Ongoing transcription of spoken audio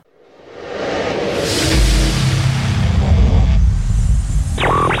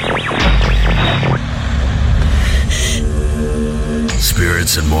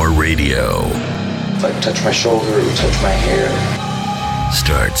more radio. If I touch my shoulder, it would touch my hair.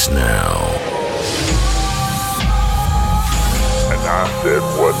 Starts now. And I said,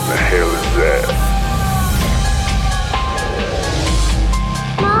 what the hell is that?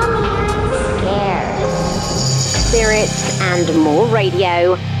 Spirits and More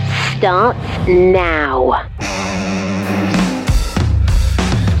Radio starts now.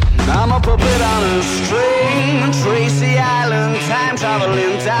 I'm a puppet on a string, Tracy Island, time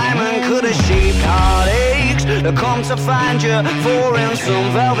traveling diamond, could have shaped heartaches to come to find you for in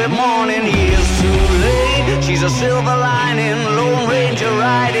some velvet morning. Years too late, she's a silver lining, Lone Ranger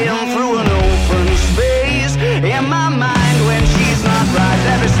riding through an open space. In my mind, when she's not right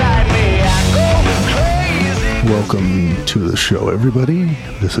there beside me, I go crazy. Welcome to the show, everybody.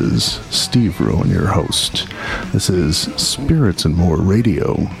 This is Steve Rowan, your host. This is Spirits and More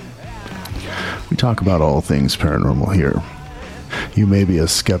Radio. We talk about all things paranormal here. You may be a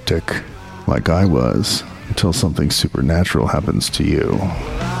skeptic like I was until something supernatural happens to you.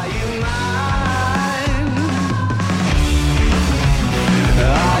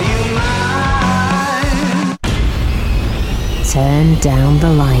 Turn down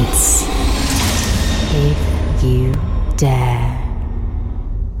the lights if you dare.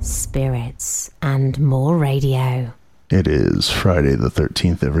 Spirits and More Radio. It is Friday the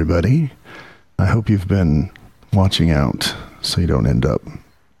 13th, everybody. I hope you've been watching out so you don't end up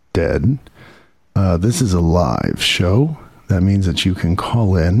dead. This is a live show. That means that you can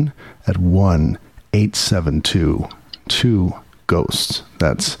call in at 1-872-2-GHOSTS.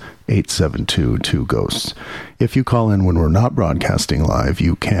 That's 872-2-GHOSTS. If you call in when we're not broadcasting live,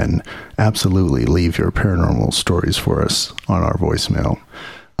 you can absolutely leave your paranormal stories for us on our voicemail.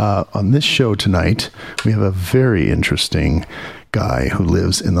 On this show tonight, we have a very interesting guy who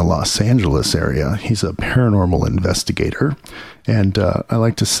lives in the Los Angeles area. He's a paranormal investigator, and I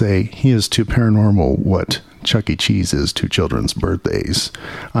like to say he is to paranormal what Chuck E. Cheese is to children's birthdays.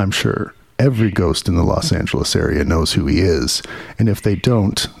 I'm sure every ghost in the Los Angeles area knows who he is, and if they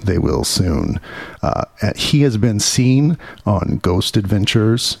don't, they will soon. He has been seen on Ghost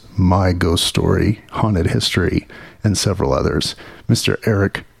Adventures, My Ghost Story, Haunted History, and several others. Mr.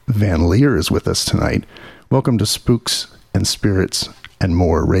 Erik Vanlier is with us tonight. Welcome to Spooks and Spirits and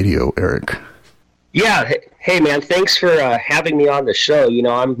More Radio, Erik. Yeah, hey man, thanks for having me on the show. You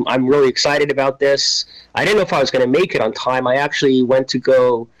know, I'm really excited about this. I didn't know if I was going to make it on time. I actually went to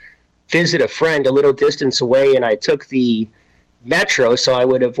go visit a friend a little distance away, and I took the metro so I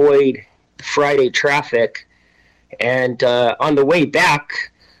would avoid Friday traffic. And on the way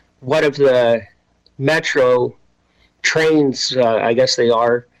back, one of the metro trains, I guess they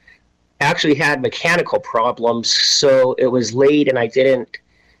are, actually had mechanical problems, so it was late and I didn't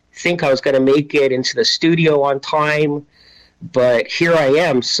think I was going to make it into the studio on time, but here I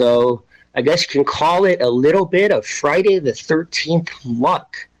am. So I guess you can call it a little bit of Friday the 13th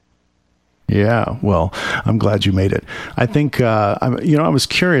luck. Yeah, well, I'm glad you made it. I think, I was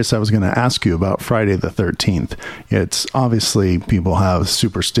curious. I was going to ask you about Friday the 13th. It's obviously people have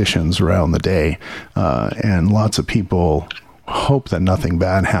superstitions around the day, and lots of people hope that nothing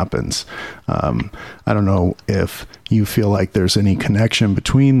bad happens. I don't know if you feel like there's any connection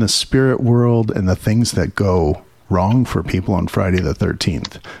between the spirit world and the things that go wrong for people on Friday the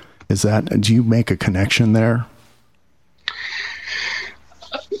 13th. Do you make a connection there?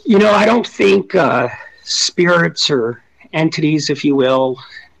 You know, I don't think spirits or entities, if you will,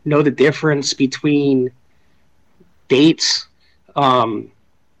 know the difference between dates.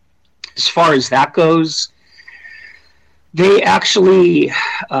 As far as that goes, they actually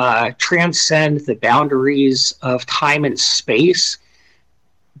transcend the boundaries of time and space.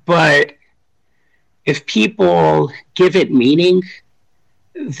 But if people give it meaning,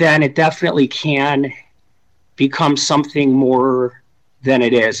 then it definitely can become something more than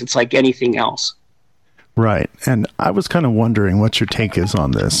it is. It's like anything else. Right. And I was kind of wondering what your take is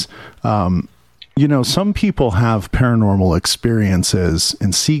on this. Some people have paranormal experiences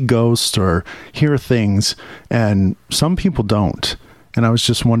and see ghosts or hear things, and some people don't. And I was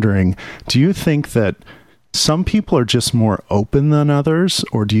just wondering, do you think that some people are just more open than others,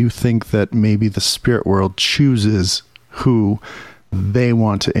 or do you think that maybe the spirit world chooses who they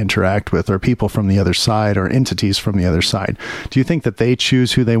want to interact with, or people from the other side, or entities from the other side? Do you think that they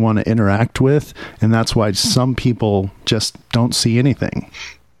choose who they want to interact with, and that's why some people just don't see anything?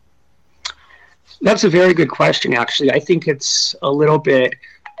 That's a very good question, actually. I think it's a little bit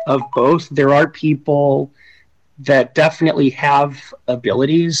of both. There are people that definitely have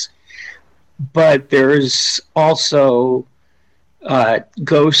abilities, but there's also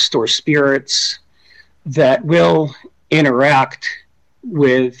ghosts or spirits that will interact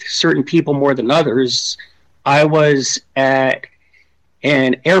with certain people more than others. I was at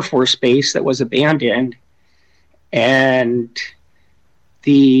an Air Force base that was abandoned, and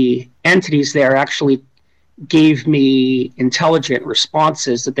the entities there actually gave me intelligent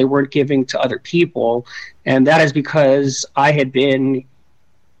responses that they weren't giving to other people. And that is because I had been...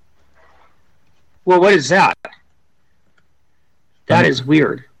 Well, what is that? That is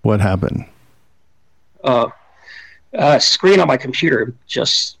weird. What happened? Screen on my computer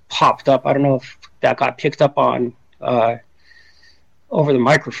just popped up. I don't know if that got picked up on over the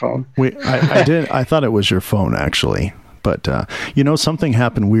microphone. I thought it was your phone, actually. But, something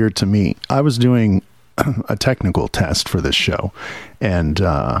happened weird to me. I was doing a technical test for this show, and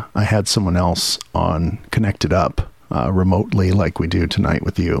I had someone else on connected up remotely like we do tonight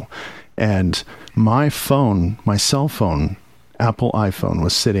with you. And my cell phone, Apple iPhone,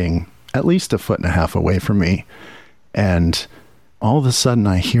 was sitting at least 1.5 feet away from me. And all of a sudden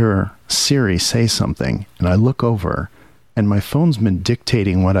I hear Siri say something, and I look over, and my phone's been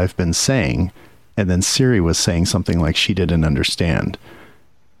dictating what I've been saying. And then Siri was saying something like she didn't understand.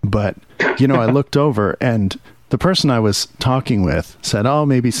 But, I looked over, and the person I was talking with said, oh,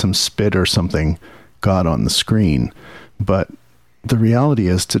 maybe some spit or something got on the screen. But the reality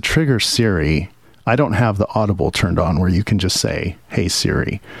is, to trigger Siri, I don't have the audible turned on where you can just say, hey,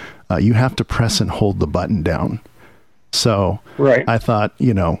 Siri. You have to press and hold the button down. So right. I thought,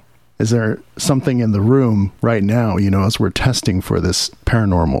 is there something in the room right now, as we're testing for this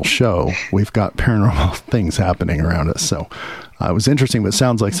paranormal show, we've got paranormal things happening around us. So it was interesting, but it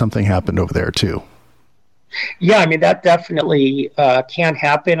sounds like something happened over there too. Yeah, I mean, that definitely can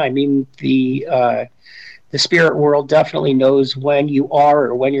happen. I mean, the spirit world definitely knows when you are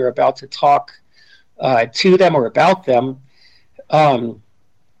or when you're about to talk to them or about them.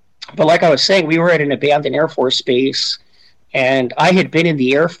 But like I was saying, we were at an abandoned Air Force base, and I had been in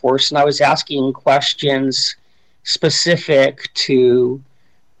the Air Force, and I was asking questions specific to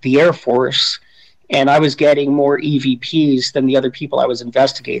the Air Force, and I was getting more EVPs than the other people I was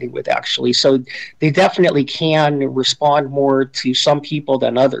investigating with, actually. So they definitely can respond more to some people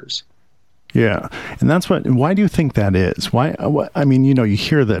than others. Yeah. And why do you think that is? I mean, you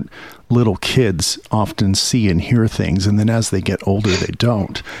hear that little kids often see and hear things, and then as they get older, they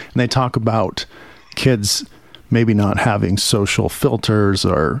don't. And they talk about kids maybe not having social filters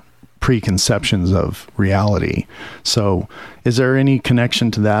or preconceptions of reality. So is there any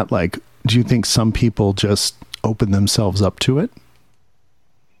connection to that? Like, do you think some people just open themselves up to it?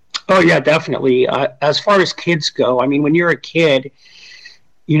 Oh, yeah, definitely. As far as kids go, I mean, when you're a kid,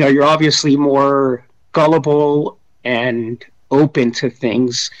 you're obviously more gullible and open to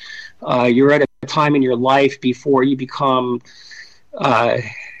things. You're at a time in your life before you become,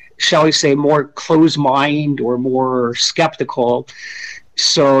 shall we say, more closed-minded or more skeptical.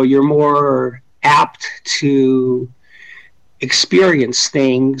 So you're more apt to experience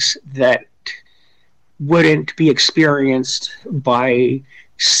things that wouldn't be experienced by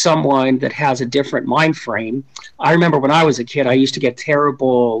someone that has a different mind frame. I remember when I was a kid, I used to get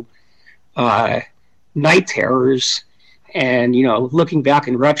terrible night terrors, and looking back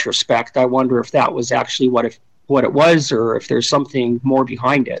in retrospect, I wonder if that was actually what it was, or if there's something more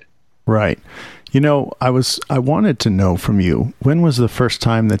behind it. Right. I wanted to know from you, when was the first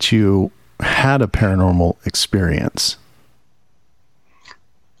time that you had a paranormal experience?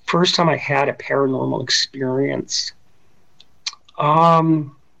 First time I had a paranormal experience.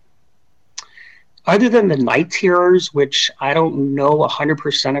 Other than the night terrors, which I don't know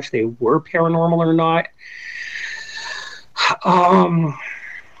 100% if they were paranormal or not. I'm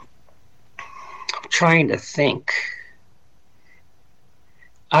trying to think.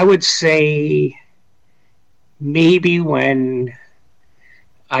 I would say maybe when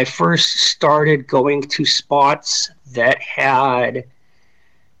I first started going to spots that had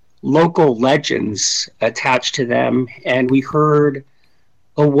local legends attached to them, and we heard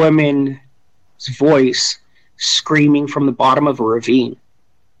a woman's voice screaming from the bottom of a ravine.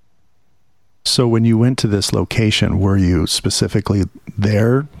 So when you went to this location, were you specifically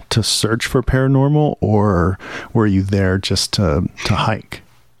there to search for paranormal, or were you there just to hike?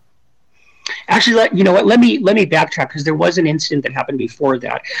 Actually, let me backtrack, because there was an incident that happened before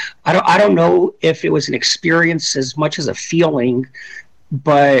that. I don't know if it was an experience as much as a feeling,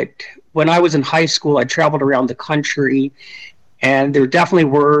 but when I was in high school, I traveled around the country, and there definitely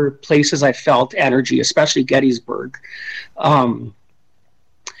were places I felt energy, especially Gettysburg.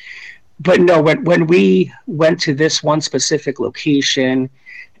 But no, when we went to this one specific location,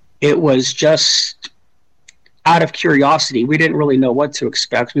 it was just out of curiosity. We didn't really know what to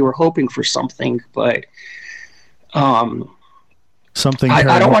expect. We were hoping for something, but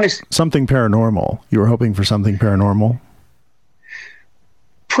I don't want to. Something paranormal. You were hoping for something paranormal?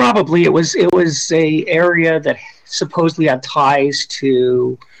 Probably it was a area that supposedly had ties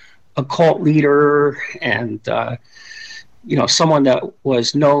to a cult leader and someone that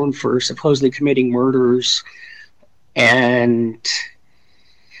was known for supposedly committing murders, and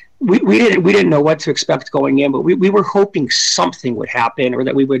we didn't know what to expect going in, but we were hoping something would happen, or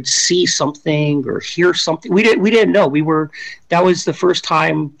that we would see something or hear something. We didn't know. That was the first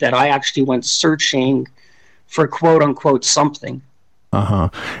time that I actually went searching for quote unquote something. Uh-huh.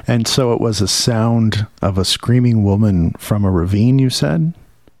 And so it was a sound of a screaming woman from a ravine, you said?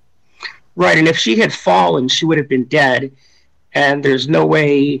 Right, and if she had fallen, she would have been dead, and there's no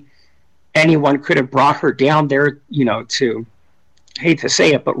way anyone could have brought her down there, to, hate to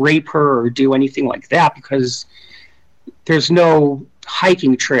say it, but rape her or do anything like that, because there's no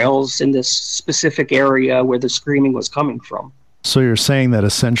hiking trails in this specific area where the screaming was coming from. So you're saying that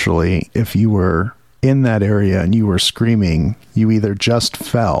essentially, if you were in that area and you were screaming, you either just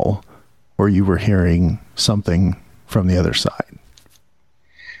fell or you were hearing something from the other side.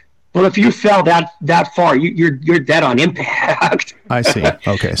 Well, if you fell that far, you're dead on impact. I see.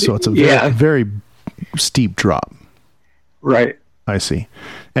 Okay, so it's a very steep drop. Right. I see.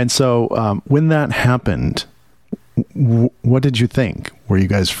 And so when that happened, what did you think? Were you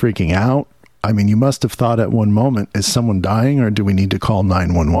guys freaking out? I mean, you must have thought at one moment, is someone dying, or do we need to call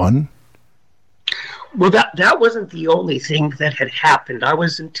 911? Well, that wasn't the only thing that had happened. I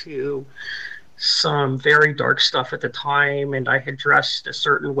was into some very dark stuff at the time, and I had dressed a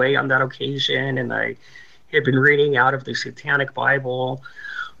certain way on that occasion, and I had been reading out of the Satanic Bible,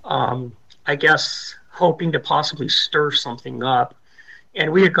 I guess hoping to possibly stir something up.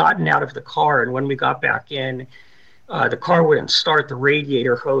 And we had gotten out of the car, and when we got back in, the car wouldn't start. The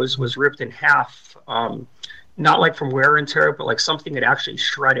radiator hose was ripped in half, not like from wear and tear, but like something had actually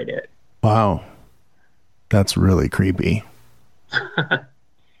shredded it. Wow. That's really creepy.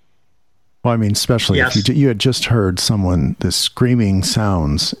 Well, I mean, especially yes. if you had just heard the screaming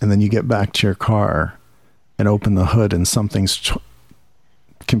sounds, and then you get back to your car and open the hood and something's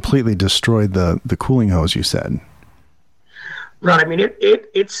completely destroyed the cooling hose, you said. Right. I mean,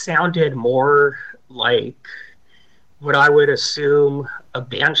 it sounded more like what I would assume a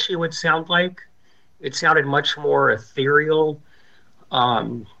banshee would sound like. It sounded much more ethereal.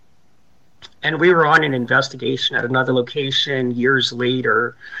 And we were on an investigation at another location years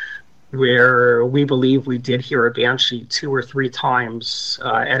later where we believe we did hear a banshee 2 or 3 times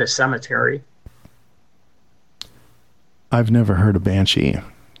at a cemetery. I've never heard a banshee.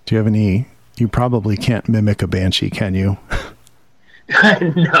 Do you have any? You probably can't mimic a banshee, can you?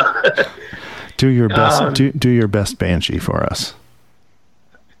 No. Do your best. Do your best banshee for us.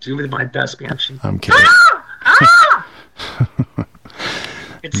 Do my best banshee. I'm kidding.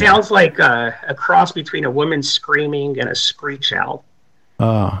 It sounds like a cross between a woman screaming and a screech owl.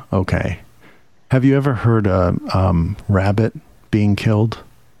 Okay. Have you ever heard a rabbit being killed?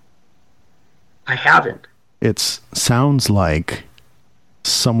 I haven't. It sounds like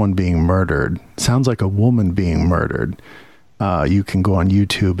someone being murdered. Sounds like a woman being murdered. You can go on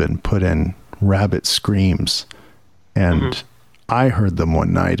YouTube and put in rabbit screams. And I heard them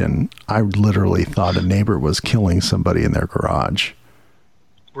one night, and I literally thought a neighbor was killing somebody in their garage.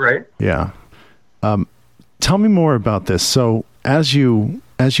 Right. Yeah. Tell me more about this. So as you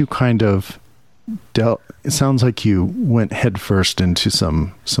kind of dealt, it sounds like you went headfirst into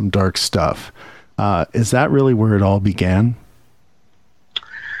some dark stuff. Is that really where it all began?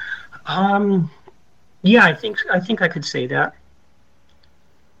 Yeah, I think I could say that.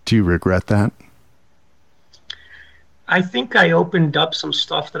 Do you regret that? I think I opened up some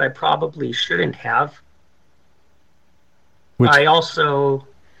stuff that I probably shouldn't have. I also,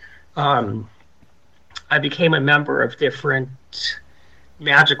 I became a member of different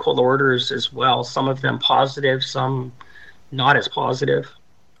magical orders as well. Some of them positive, some not as positive.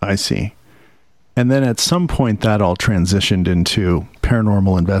 I see. And then at some point that all transitioned into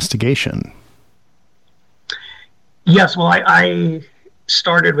paranormal investigation. Yes, well, I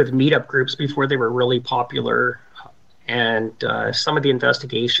started with meetup groups before they were really popular. And some of the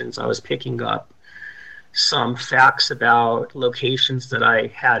investigations I was picking up some facts about locations that I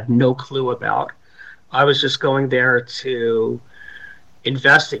had no clue about. I was just going there to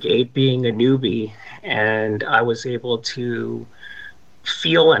investigate, being a newbie, and I was able to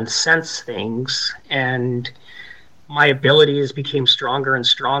feel and sense things, and my abilities became stronger and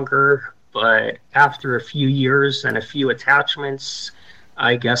stronger. But after a few years and a few attachments,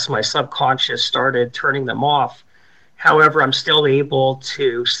 I guess my subconscious started turning them off. However, I'm still able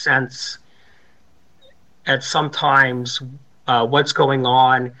to sense at sometimes what's going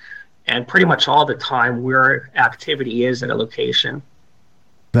on, and pretty much all the time where activity is at a location.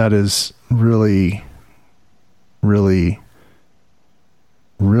 That is really, really,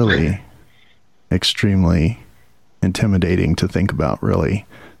 really extremely intimidating to think about, really,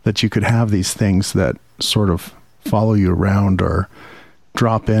 that you could have these things that sort of follow you around or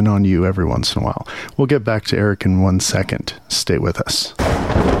drop in on you every once in a while. We'll get back to Erik in 1 second. Stay with us.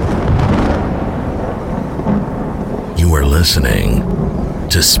 You are listening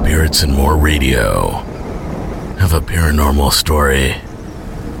to Spirits and More Radio. Have a paranormal story?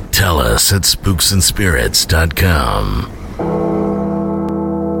 Tell us at spooksandspirits.com.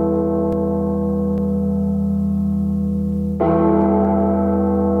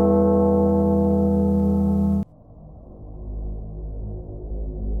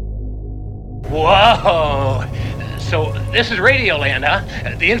 Whoa! So this is Radioland, huh?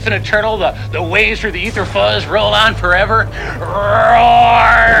 The infinite eternal, the waves through the ether fuzz roll on forever. Roar!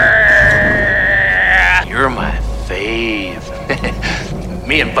 You're my fave.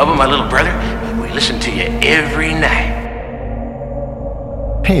 Me and Bubba, my little brother, we listen to you every night.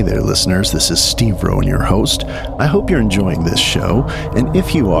 Hey there, listeners. This is Steve Rowan, your host. I hope you're enjoying this show, and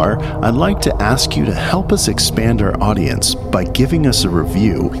if you are, I'd like to ask you to help us expand our audience by giving us a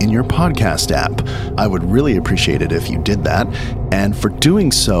review in your podcast app. I would really appreciate it if you did that, and for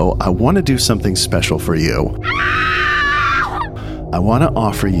doing so, I want to do something special for you. I want to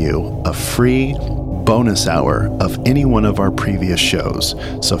offer you a free bonus hour of any one of our previous shows.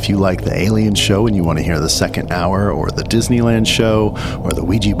 So if you like the Alien show and you want to hear the second hour, or the Disneyland show, or the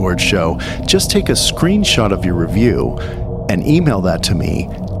Ouija board show, just take a screenshot of your review and email that to me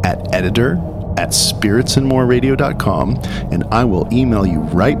at editor@spiritsandmoreradio.com, and I will email you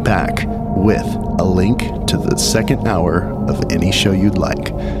right back with a link to the second hour of any show you'd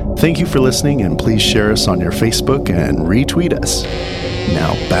like. Thank you for listening, and please share us on your Facebook and retweet us.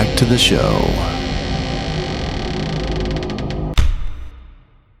 Now back to the show.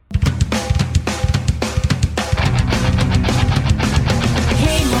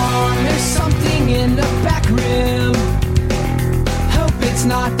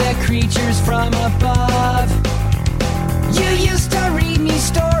 From above, you used to read me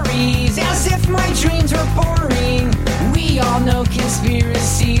stories as if my dreams were boring. We all know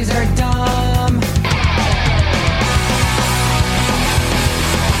conspiracies are dumb.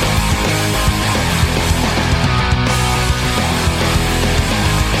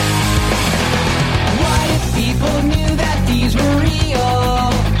 What if people knew that these were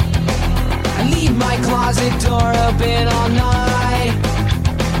real? I leave my closet door open all night.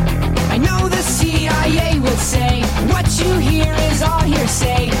 I know the CIA would say, what you hear is all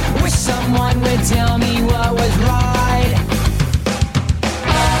hearsay. Wish someone would tell me what was right.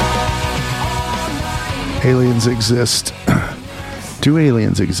 Aliens exist. Do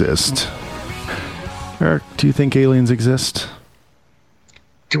aliens exist? Erik, do you think aliens exist?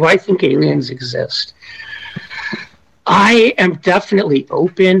 Do I think aliens exist? I am definitely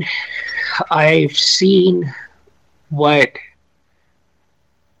open. I've seen what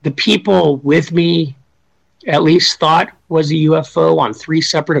the people with me at least thought was a UFO on 3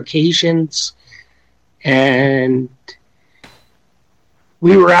 separate occasions. And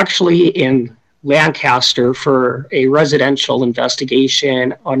we were actually in Lancaster for a residential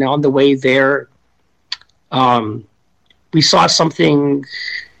investigation. And on the way there, we saw something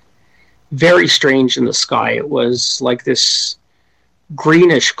very strange in the sky. It was like this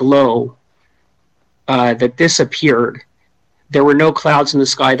greenish glow that disappeared. There were no clouds in the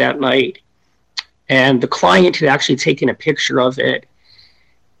sky that night. And the client had actually taken a picture of it.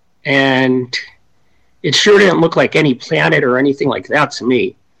 And it sure didn't look like any planet or anything like that to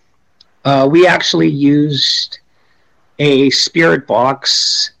me. We actually used a spirit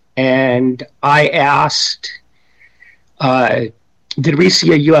box, and I asked, did we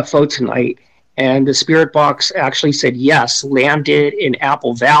see a UFO tonight? And the spirit box actually said yes, landed in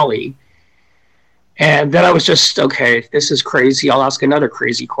Apple Valley. And then I was just, okay, this is crazy. I'll ask another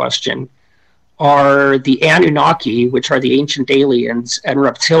crazy question. Are the Anunnaki, which are the ancient aliens, and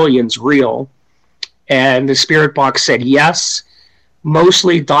reptilians real? And the spirit box said yes,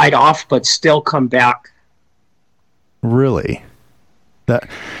 mostly died off, but still come back. Really? That,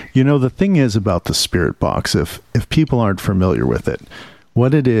 you know, the thing is about the spirit box, if people aren't familiar with it,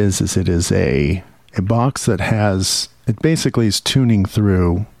 what it is it is a box that has, it basically is tuning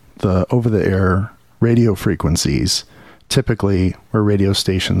through the over-the-air radio frequencies, typically where radio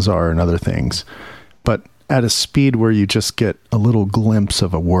stations are and other things, but at a speed where you just get a little glimpse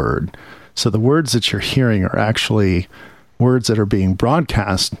of a word. So the words that you're hearing are actually words that are being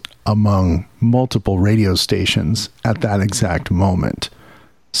broadcast among multiple radio stations at that exact moment.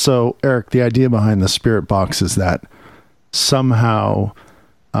 So, Erik, the idea behind the spirit box is that somehow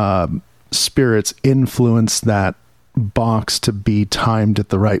spirits influence that box to be timed at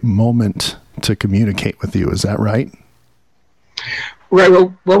the right moment to communicate with you. Is that right? Right.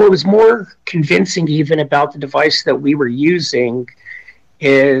 Well, what was more convincing even about the device that we were using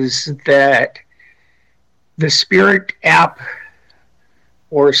is that the Spirit app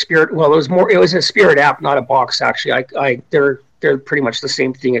or Spirit, well, it was a Spirit app, not a box, actually. They're pretty much the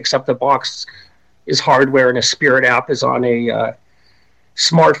same thing, except the box is hardware and a Spirit app is on a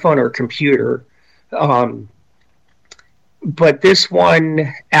smartphone or computer. But this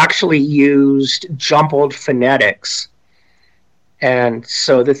one actually used jumbled phonetics. And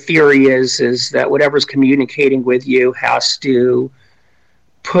so the theory is that whatever's communicating with you has to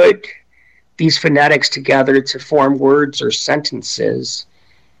put these phonetics together to form words or sentences.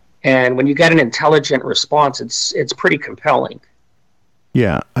 And when you get an intelligent response, it's pretty compelling.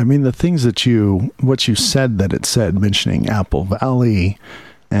 Yeah, I mean, the things that what you said that it said, mentioning Apple Valley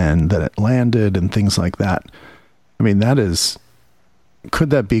and that it landed and things like that. I mean, could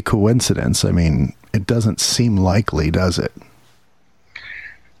that be coincidence? I mean, it doesn't seem likely, does it?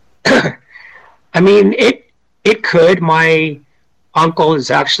 I mean, it could. My uncle is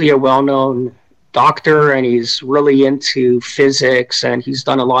actually a well-known doctor, and he's really into physics, and he's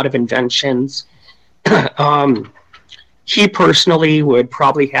done a lot of inventions. He personally would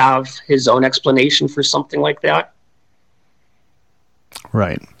probably have his own explanation for something like that.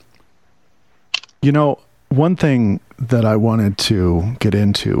 Right. You know, one thing that I wanted to get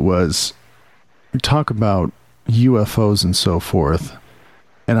into was talk about UFOs and so forth.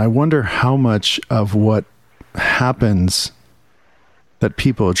 And I wonder how much of what happens that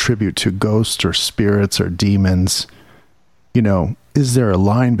people attribute to ghosts or spirits or demons, you know, is there a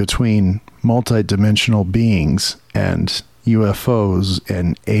line between multidimensional beings and UFOs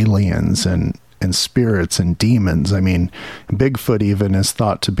and aliens and spirits and demons? I mean, Bigfoot even is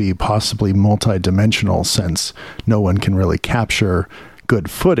thought to be possibly multidimensional, since no one can really capture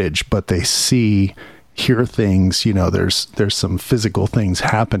good footage, but they hear things, you know, there's some physical things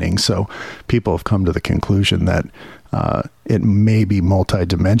happening. So people have come to the conclusion that it may be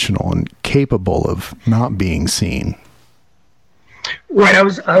multidimensional and capable of not being seen. Right. I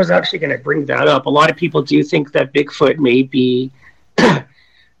was actually going to bring that up. A lot of people do think that Bigfoot may be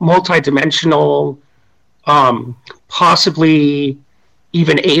multidimensional, possibly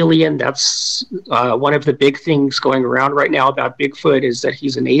even alien. That's one of the big things going around right now about Bigfoot, is that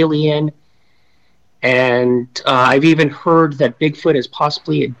he's an alien. And I've even heard that Bigfoot is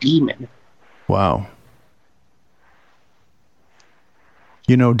possibly a demon. Wow.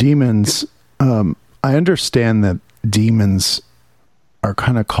 You know, demons, I understand that demons are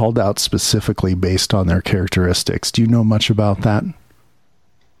kind of called out specifically based on their characteristics. Do you know much about that?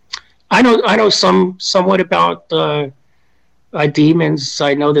 I know somewhat about demons.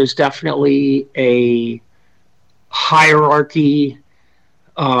 I know there's definitely a hierarchy.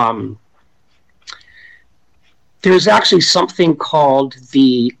 There's actually something called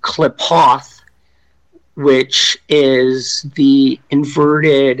the Qliphoth, which is the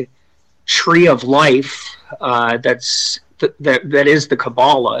inverted tree of life. That is the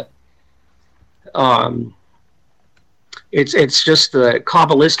Kabbalah. It's just the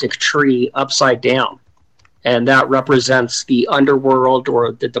Kabbalistic tree upside down, and that represents the underworld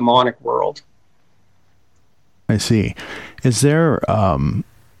or the demonic world. I see. Is there?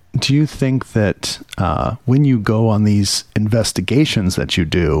 Do you think that when you go on these investigations that you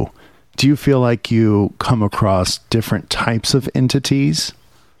do you feel like you come across different types of entities?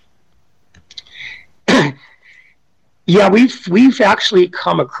 Yeah, we've actually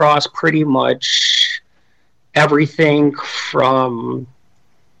come across pretty much everything from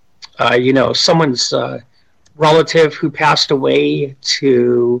someone's relative who passed away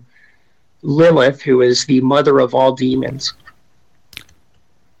to Lilith, who is the mother of all demons.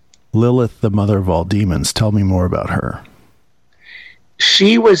 Lilith, the mother of all demons. Tell me more about her.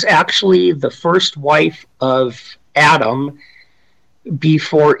 She was actually the first wife of Adam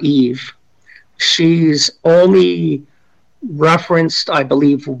before Eve. She's only referenced, I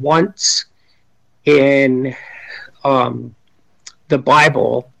believe, once in the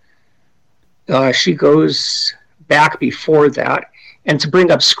Bible. She goes back before that. And to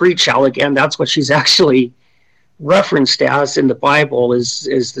bring up Screech Owl again, that's what she's actually referenced as in the Bible, is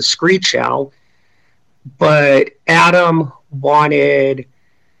the Screech Owl. But Adam wanted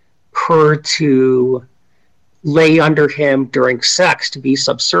her to lay under him during sex, to be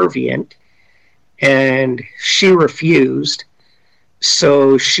subservient. and she refused.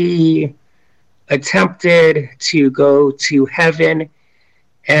 So she attempted to go to heaven,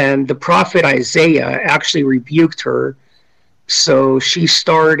 and the prophet Isaiah actually rebuked her. So she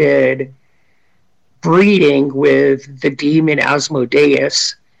started breeding with the demon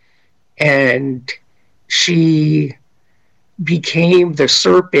Asmodeus, and she became the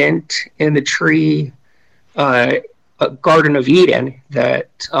serpent in the tree, Garden of Eden,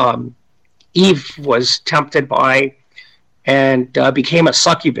 that Eve was tempted by, and became a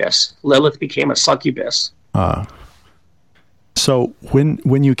succubus. Lilith became a succubus. So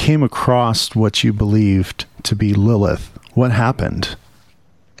when you came across what you believed to be Lilith, what happened?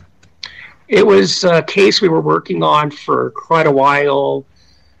 It was a case we were working on for quite a while,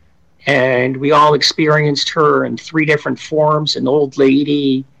 and we all experienced her in 3 different forms: an old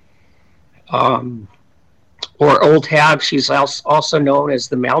lady, or old hag. She's also known as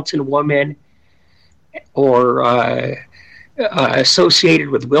the mountain woman, or associated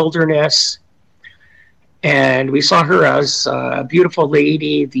with wilderness. And we saw her as a beautiful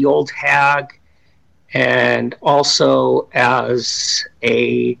lady, the old hag, and also as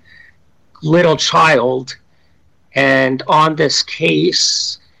a little child. And on this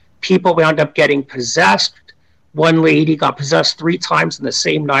case, people wound up getting possessed. One lady got possessed 3 times in the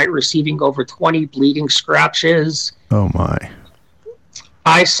same night, receiving over 20 bleeding scratches. Oh my.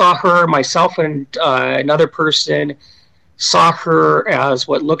 I saw her, myself and another person saw her as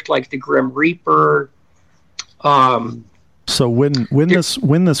what looked like the Grim Reaper. So when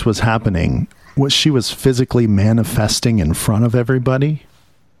this was happening, she was physically manifesting in front of everybody?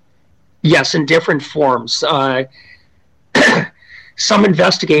 Yes, in different forms. Some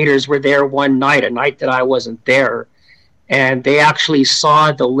investigators were there one night, a night that I wasn't there, and they actually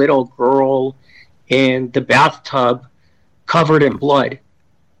saw the little girl in the bathtub covered in blood.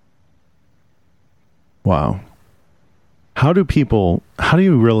 Wow. How do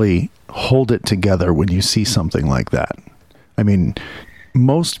you really hold it together when you see something like that? I mean,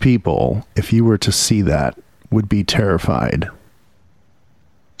 most people, if you were to see that, would be terrified.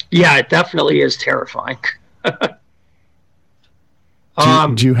 Yeah, it definitely is terrifying.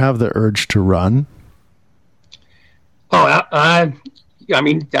 Do you have the urge to run? I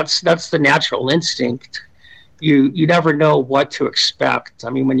mean, that's the natural instinct. You never know what to expect.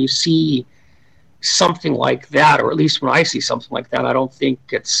 I mean, when you see something like that, or at least when I see something like that, I don't think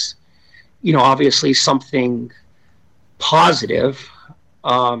it's, obviously something positive.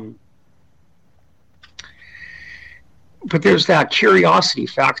 But there's that curiosity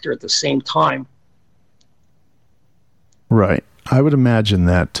factor at the same time. Right. I would imagine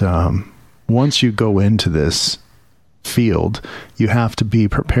that once you go into this field, you have to be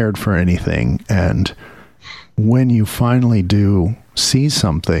prepared for anything. And when you finally do see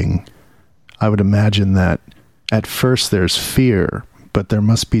something, I would imagine that at first there's fear, but there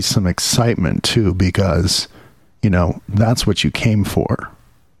must be some excitement too, because, that's what you came for.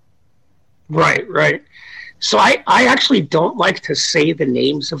 Right. So I actually don't like to say the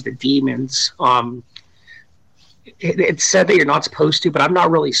names of the demons. It's said that you're not supposed to, but I'm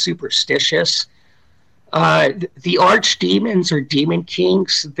not really superstitious. The archdemons or demon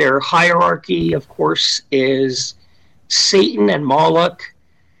kings, their hierarchy, of course, is Satan and Moloch.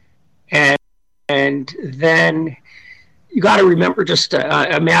 And then you got to remember, just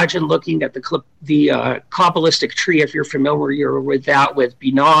imagine looking at the Kabbalistic tree, if you're familiar with that, with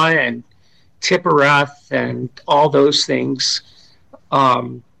Binah and Tiphereth and all those things.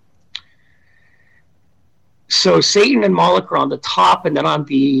 So Satan and Moloch are on the top, and then on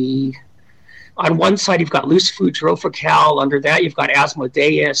one side you've got Lucifer, Drophokal. Under that you've got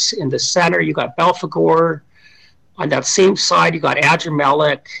Asmodeus. In the center you've got Belphegor. On that same side you've got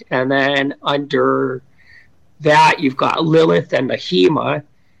Adrammelech, and then under that you've got Lilith and Nehema.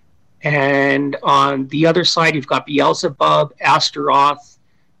 And on the other side you've got Beelzebub, Astaroth.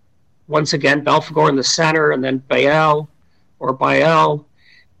 Once again, Belphegor in the center, and then Baal,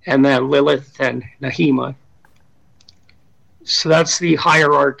 and then Lilith and Nehema. So that's the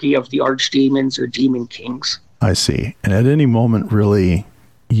hierarchy of the archdemons or demon kings. I see. And at any moment, really,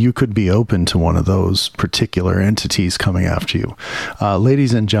 you could be open to one of those particular entities coming after you.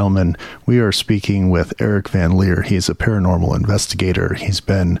 Ladies and gentlemen, we are speaking with Erik Vanlier. He's a paranormal investigator. He's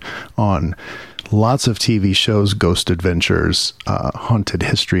been on lots of TV shows, Ghost Adventures, Haunted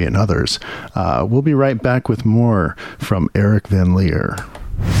History, and others. We'll be right back with more from Erik Vanlier.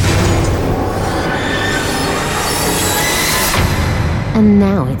 And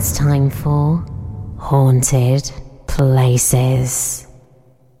now it's time for Haunted Places.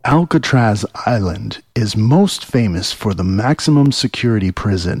 Alcatraz Island is most famous for the maximum security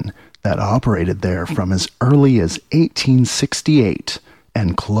prison that operated there from as early as 1868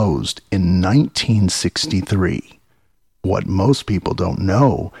 and closed in 1963. What most people don't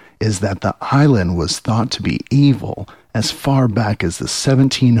know is that the island was thought to be evil as far back as the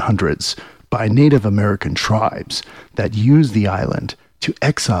 1700s by Native American tribes that used the island to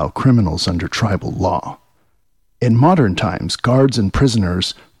exile criminals under tribal law. In modern times, guards and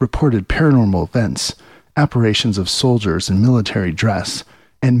prisoners reported paranormal events, apparitions of soldiers in military dress,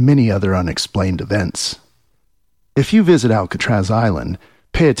 and many other unexplained events. If you visit Alcatraz Island,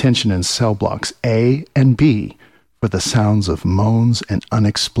 pay attention in cell blocks A and B for the sounds of moans and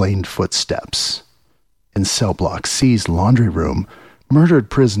unexplained footsteps. In cell block C's laundry room, murdered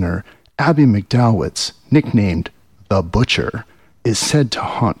prisoner Abby McDowitz, nicknamed the Butcher, is said to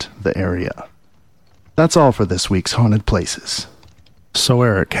haunt the area. That's all for this week's Haunted Places. So,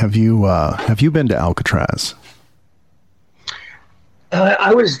 Erik, have you been to Alcatraz?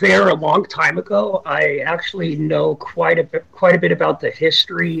 I was there a long time ago. I actually know quite a bit about the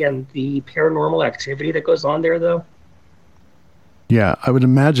history and the paranormal activity that goes on there, though. Yeah, I would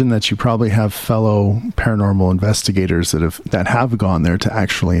imagine that you probably have fellow paranormal investigators that have gone there to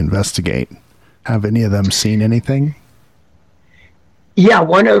actually investigate. Have any of them seen anything? Yeah,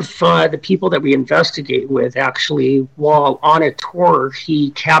 one of the people that we investigate with, actually, while on a tour,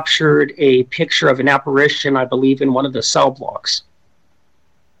 he captured a picture of an apparition, I believe, in one of the cell blocks.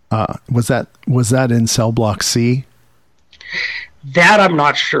 Was that in cell block C? That I'm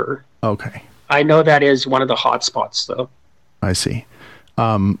not sure. Okay. I know that is one of the hot spots, though. I see.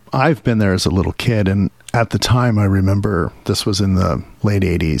 I've been there as a little kid, and at the time, I remember this was in the late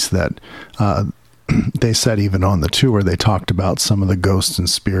 80s that they said even on the tour, they talked about some of the ghosts and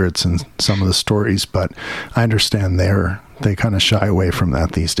spirits and some of the stories, but I understand they kind of shy away from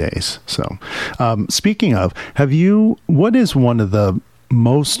that these days. So, speaking of, what is one of the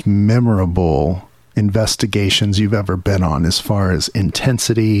most memorable investigations you've ever been on as far as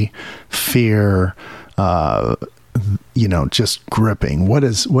intensity, fear, just gripping? What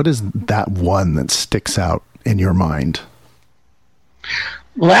is that one that sticks out in your mind?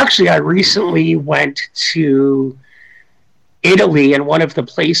 Well, actually, I recently went to Italy, and one of the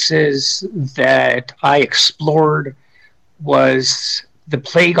places that I explored was the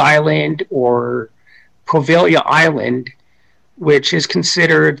Plague Island, or Poveglia Island, which is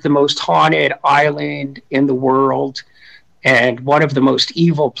considered the most haunted island in the world and one of the most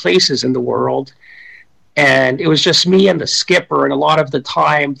evil places in the world. And it was just me and the skipper, and a lot of the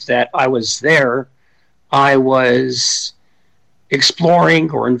time that I was there, I was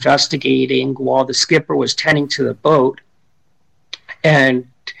exploring or investigating while the skipper was tending to the boat. And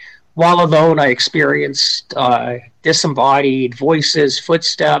while alone, I experienced disembodied voices,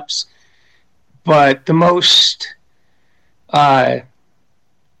 footsteps, but the most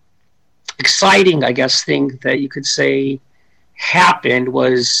exciting, I guess, thing that you could say happened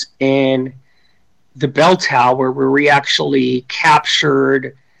was in the bell tower, where we actually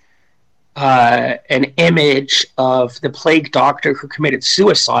captured an image of the plague doctor who committed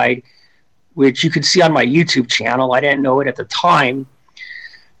suicide, which you could see on my YouTube channel. I didn't know it at the time,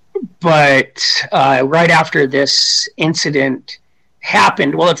 but right after this incident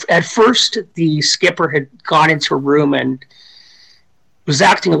happened, well, at first the skipper had gone into a room and was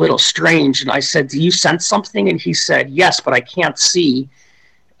acting a little strange, and I said, "Do you sense something?" And he said, "Yes, but I can't see.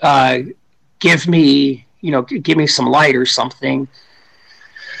 Give me some light or something."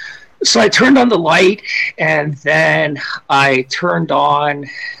 So I turned on the light, and then I turned on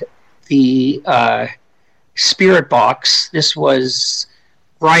the spirit box. This was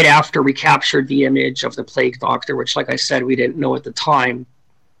right after we captured the image of the plague doctor, which, like I said, we didn't know at the time.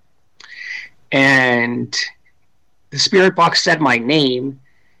 And the spirit box said my name,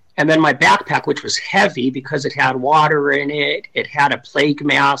 and then my backpack, which was heavy because it had water in it. It had a plague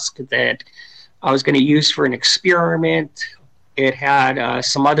mask that I was going to use for an experiment. It had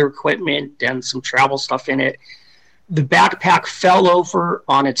some other equipment and some travel stuff in it. The backpack fell over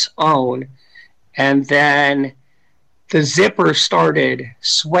on its own, and then the zipper started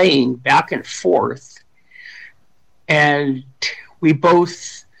swaying back and forth. And we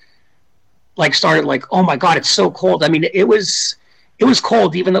both started oh my God, it's so cold. I mean, it was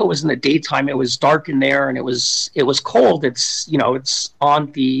cold, even though it was in the daytime. It was dark in there, and it was cold. It's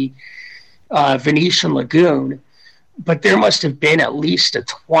on the Venetian Lagoon. But there must have been at least a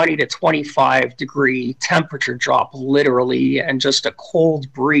 20 to 25 degree temperature drop, literally, and just a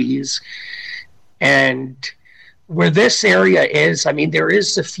cold breeze. And where this area is, I mean, there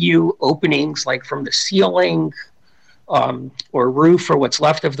is a few openings, like from the ceiling or roof, or what's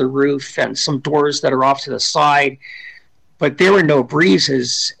left of the roof, and some doors that are off to the side. but there were no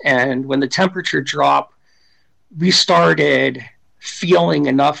breezes. And when the temperature dropped, we started feeling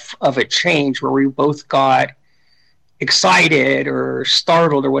enough of a change where we both got excited or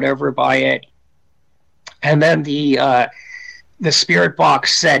startled or whatever by it. And then the spirit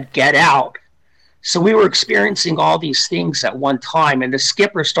box said, "Get out." So we were experiencing all these things at one time, and the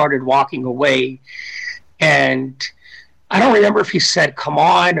skipper started walking away. And I don't remember if he said, "Come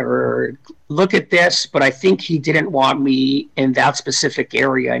on," or "Look at this," but I think he didn't want me in that specific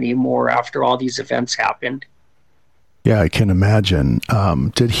area anymore after all these events happened. Yeah, I can imagine.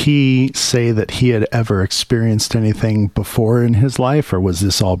 Did he say that he had ever experienced anything before in his life, or was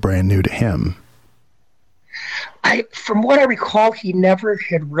this all brand new to him? From what I recall, he never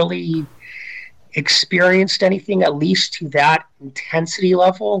had really experienced anything, at least to that intensity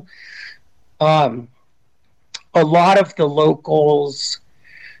level. A lot of the locals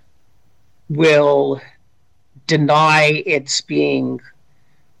will deny it's being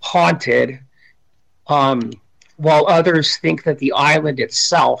haunted, while others think that the island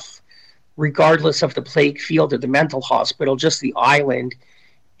itself, regardless of the plague field or the mental hospital, just the island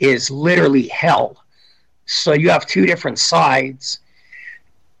is literally hell. So you have two different sides.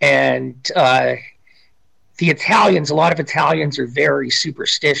 And the Italians, a lot of Italians are very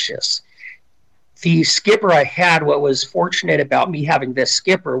superstitious. The skipper I had, what was fortunate about me having this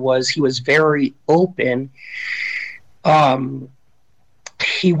skipper was he was very open.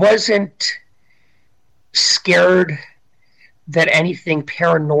 He wasn't scared that anything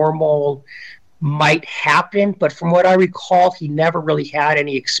paranormal might happen, but from what I recall, he never really had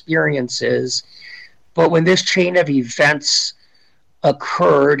any experiences. But when this chain of events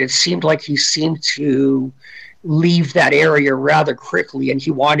occurred, it seemed like he seemed to leave that area rather quickly, and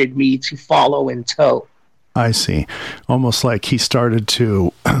he wanted me to follow in tow. I see. Almost like he started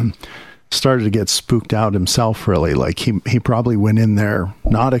to get spooked out himself, really. Like he probably went in there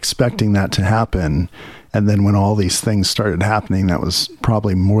not expecting that to happen, and then when all these things started happening, that was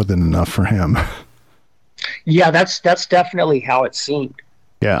probably more than enough for him. Yeah, that's definitely how it seemed.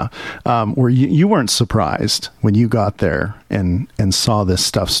 Yeah. Were you weren't surprised when you got there and saw this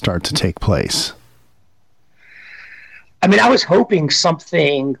stuff start to take place? I mean, I was hoping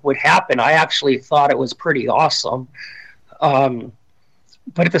something would happen. I actually thought it was pretty awesome.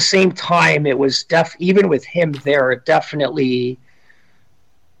 But at the same time, it was even with him there, it definitely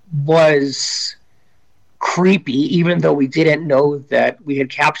was creepy, even though we didn't know that we had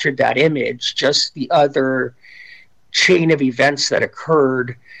captured that image. Just the other chain of events that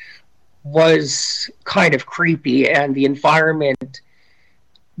occurred was kind of creepy, and the environment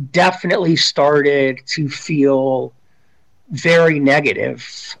definitely started to feel very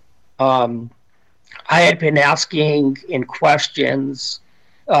negative. I had been asking in questions,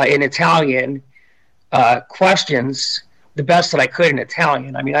 in Italian, questions the best that I could in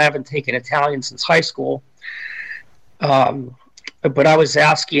Italian. I mean, I haven't taken Italian since high school, but I was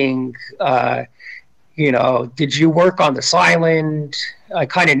asking, did you work on this island? I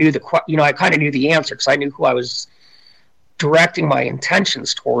kind of knew the answer because I knew who I was directing my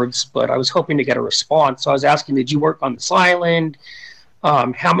intentions towards, but I was hoping to get a response. So I was asking, did you work on this island?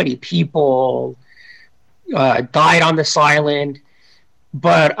 How many people died on this island?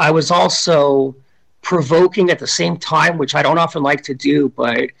 But I was also provoking at the same time, which I don't often like to do,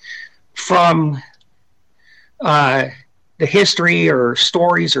 but from the history or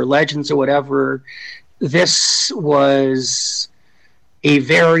stories or legends or whatever, this was a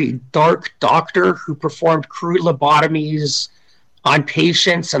very dark doctor who performed crude lobotomies on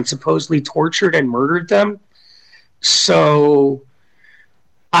patients and supposedly tortured and murdered them. So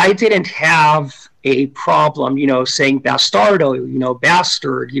I didn't have a problem, saying bastardo,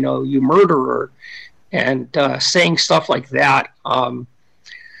 bastard, you murderer, and saying stuff like that.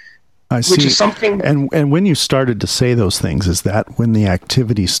 I see. Which is something. And when you started to say those things, is that when the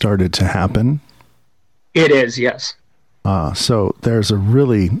activity started to happen? It is, yes. So there's a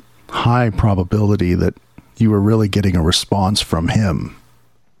really high probability that you were really getting a response from him.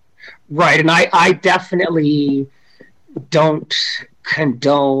 Right, and I definitely don't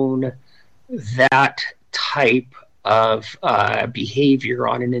condone that type of behavior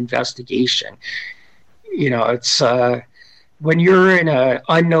on an investigation. It's when you're in an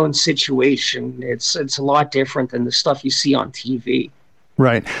unknown situation, it's a lot different than the stuff you see on TV.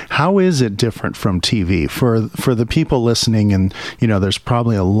 Right. How is it different from TV? For the people listening, and there's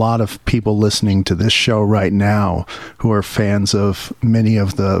probably a lot of people listening to this show right now who are fans of many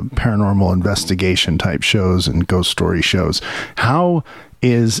of the paranormal investigation type shows and ghost story shows. How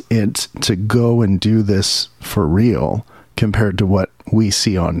is it to go and do this for real compared to what we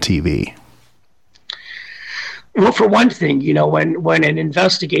see on TV? Well, for one thing, when an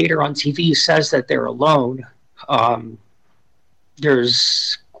investigator on TV says that they're alone,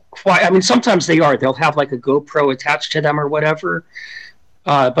 there's quite, I mean, sometimes they'll have like a GoPro attached to them or whatever.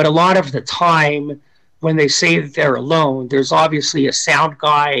 But a lot of the time when they say that they're alone, there's obviously a sound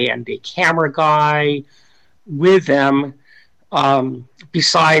guy and a camera guy with them.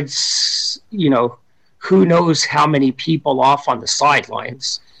 Besides, who knows how many people off on the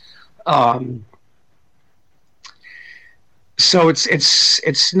sidelines. So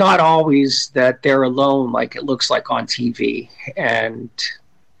it's not always that they're alone like it looks like on TV. And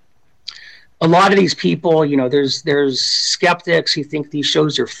a lot of these people, there's skeptics who think these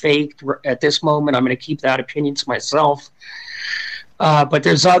shows are faked. At this moment, I'm going to keep that opinion to myself. But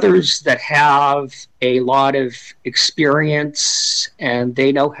there's others that have a lot of experience and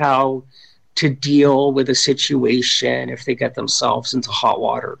they know how to deal with a situation if they get themselves into hot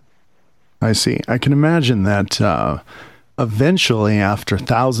water. I see. I can imagine that eventually, after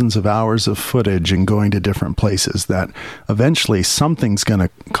thousands of hours of footage and going to different places, that eventually something's going to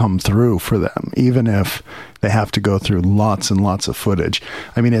come through for them, even if they have to go through lots and lots of footage.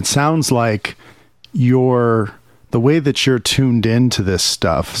 I mean, it sounds like the way that you're tuned into this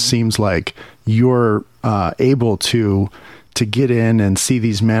stuff seems like you're able to get in and see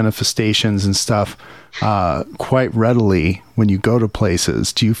these manifestations and stuff quite readily when you go to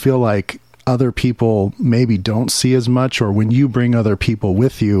places. Do you feel like other people maybe don't see as much, or when you bring other people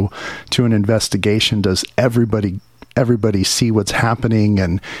with you to an investigation, does everybody see what's happening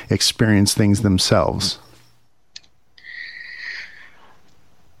and experience things themselves?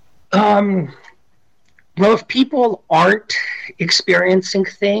 Well, if people aren't experiencing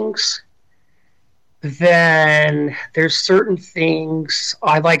things, then there's certain things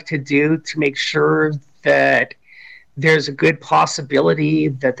I like to do to make sure that there's a good possibility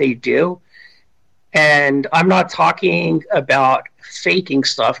that they do. And I'm not talking about faking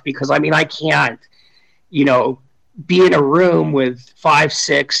stuff, because I can't, be in a room with 5,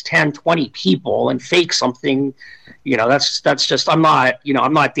 6, 10, 20 people and fake something. That's just, I'm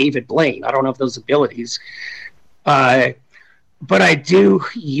not David Blaine. I don't have those abilities. But I do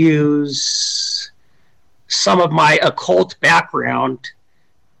use some of my occult background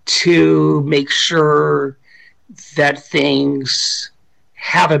to make sure that things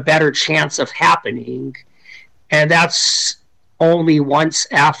have a better chance of happening. And that's only once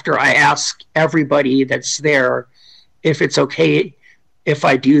after I ask everybody that's there if it's okay if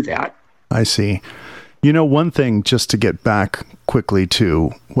I do that. I see. One thing, just to get back quickly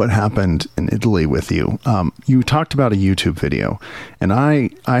to what happened in Italy with you, you talked about a YouTube video, and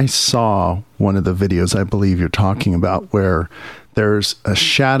I saw one of the videos I believe you're talking about where there's a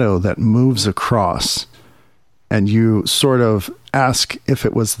shadow that moves across, and you sort of ask if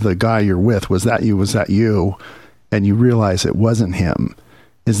it was the guy you're with, was that you? And you realize it wasn't him.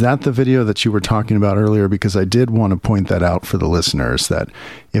 Is that the video that you were talking about earlier? Because I did want to point that out for the listeners, that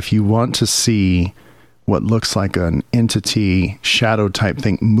if you want to see what looks like an entity, shadow type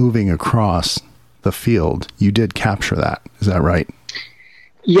thing moving across the field, you did capture that. Is that right?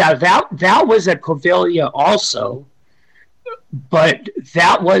 Yeah, that was at Poveglia also. But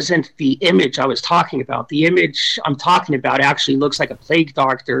that wasn't the image I was talking about. The image I'm talking about actually looks like a plague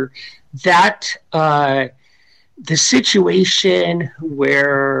doctor. That, the situation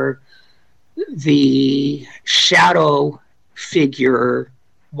where the shadow figure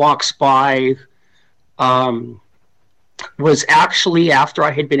walks by was actually after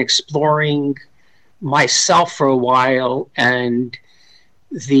I had been exploring myself for a while, and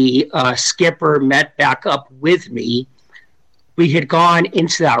the skipper met back up with me. We had gone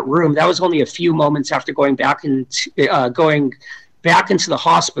into that room. That was only a few moments after going back into the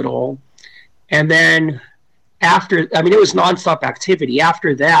hospital. And then it was nonstop activity.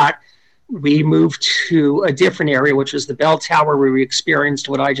 After that, we moved to a different area, which was the bell tower, where we experienced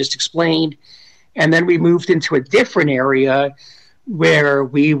what I just explained. And then we moved into a different area where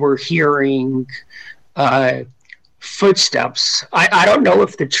we were hearing footsteps. I don't know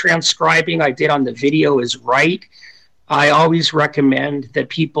if the transcribing I did on the video is right. I always recommend that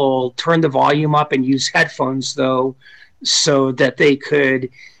people turn the volume up and use headphones, though, so that they could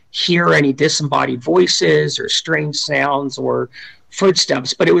hear any disembodied voices or strange sounds or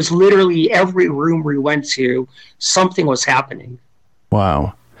footsteps. But it was literally every room we went to, something was happening.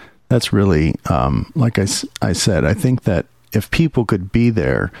 Wow. That's really, like I said, I think that if people could be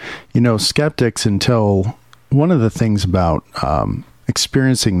there, skeptics, until one of the things about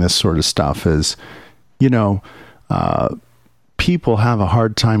experiencing this sort of stuff is, people have a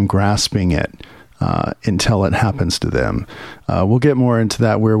hard time grasping it until it happens to them. We'll get more into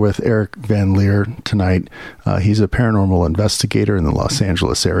that. We're with Erik Vanlier tonight. He's a paranormal investigator in the Los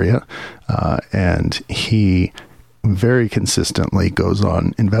Angeles area, and he very consistently goes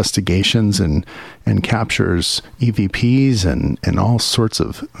on investigations and captures EVPs and all sorts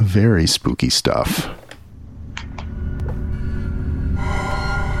of very spooky stuff.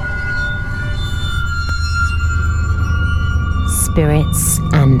 Spirits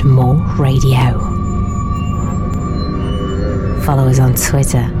and More Radio. Follow us on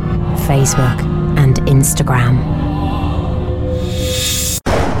Twitter, Facebook, and Instagram.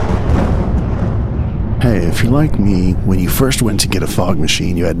 Hey, if you're like me, when you first went to get a fog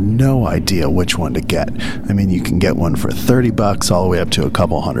machine, you had no idea which one to get. I mean, you can get one for $30 all the way up to a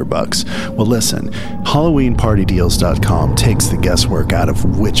couple $100. Well, listen, HalloweenPartyDeals.com takes the guesswork out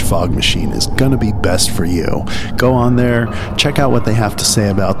of which fog machine is going to be best for you. Go on there, check out what they have to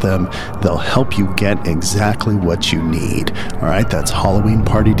say about them. They'll help you get exactly what you need. All right, that's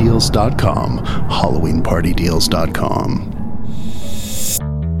HalloweenPartyDeals.com. HalloweenPartyDeals.com.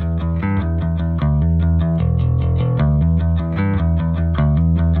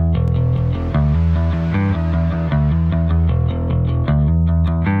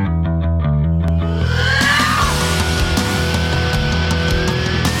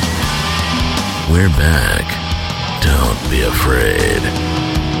 We're back. Don't be afraid.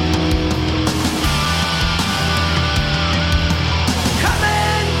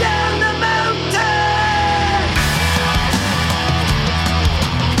 Coming down the mountain,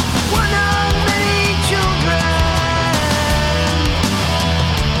 one of many children.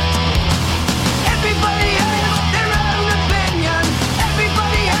 Everybody has their own opinion.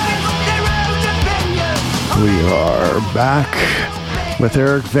 Everybody has their own opinion. We are back with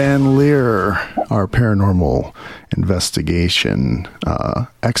Erik Vanlier, our paranormal investigation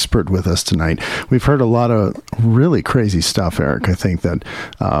expert, with us tonight. We've heard a lot of really crazy stuff, Erik. I think that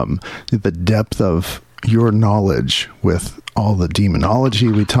the depth of your knowledge with all the demonology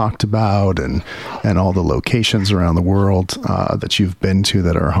we talked about and all the locations around the world that you've been to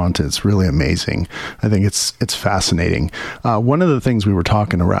that are haunted, it's really amazing. I think it's fascinating. One of the things we were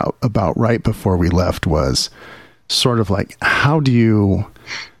talking about right before we left was sort of like, how do you,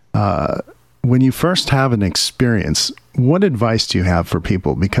 when you first have an experience, what advice do you have for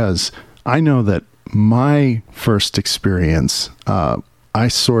people? Because I know that my first experience, I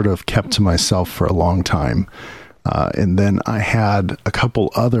sort of kept to myself for a long time. And then I had a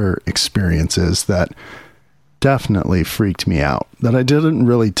couple other experiences that definitely freaked me out that I didn't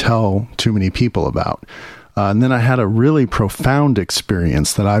really tell too many people about. And then I had a really profound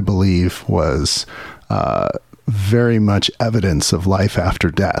experience that I believe was very much evidence of life after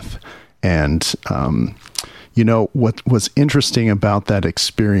death. And, you know, what was interesting about that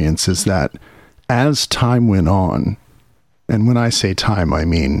experience is that as time went on, and when I say time, I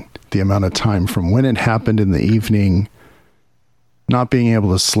mean the amount of time from when it happened in the evening, not being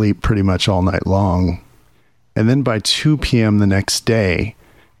able to sleep pretty much all night long, and then by 2 p.m. the next day,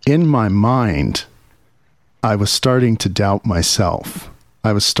 in my mind, I was starting to doubt myself.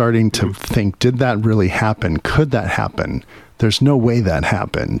 I was starting to think, did that really happen? Could that happen? There's no way that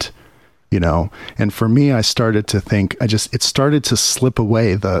happened, you know? And for me, I started to think, it started to slip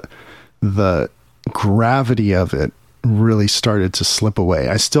away. The gravity of it really started to slip away.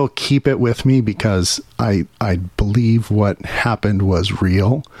 I still keep it with me because I believe what happened was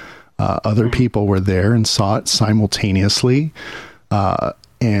real. Other people were there and saw it simultaneously.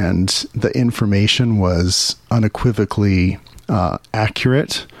 And the information was unequivocally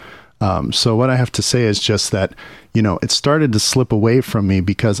accurate. So what I have to say is just that, you know, it started to slip away from me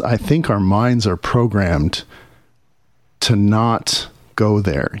because I think our minds are programmed to not go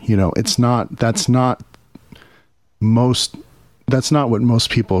there. You know, that's not what most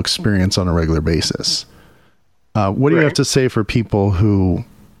people experience on a regular basis. What do you have to say for people who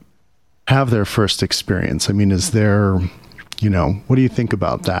have their first experience? I mean, is there, you know, what do you think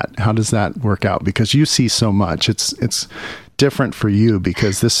about that? How does that work out? Because you see so much. It's different for you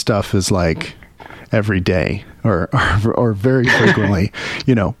because this stuff is like every day or very frequently,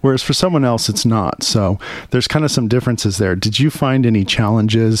 you know, whereas for someone else, it's not. So there's kind of some differences there. Did you find any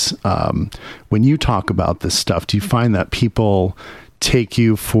challenges when you talk about this stuff? Do you find that people take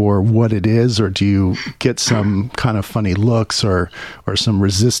you for what it is, or do you get some kind of funny looks or some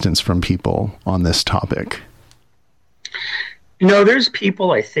resistance from people on this topic? No, there's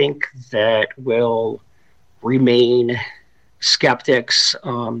people I think that will remain skeptics.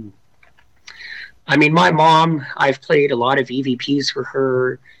 I mean, my mom, I've played a lot of EVPs for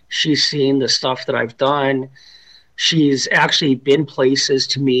her. She's seen the stuff that I've done. She's actually been places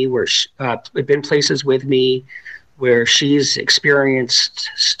to me where been places with me where she's experienced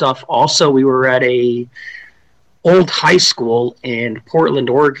stuff. Also, we were at a old high school in Portland,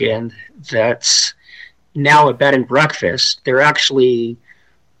 Oregon, that's now a bed and breakfast. They're actually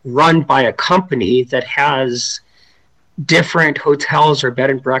run by a company that has different hotels or bed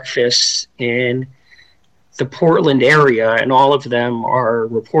and breakfasts in the Portland area, and all of them are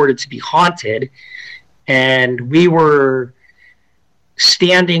reported to be haunted. And we were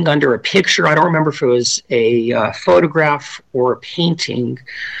standing under a picture. I don't remember if it was a photograph or a painting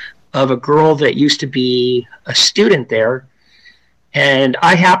of a girl that used to be a student there. And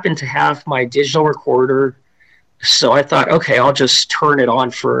I happened to have my digital recorder, so I thought, okay, I'll just turn it on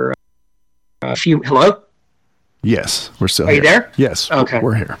for a few. Hello? Yes, we're still here. Are you there? Yes, okay.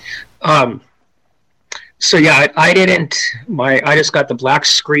 We're here. So yeah, I just got the black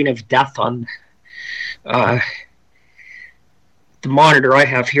screen of death on the monitor I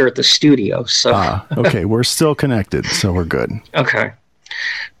have here at the studio. So okay, we're still connected, so we're good. Okay.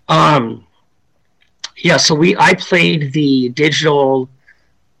 Yeah, so I played the digital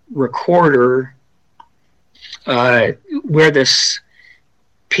recorder where this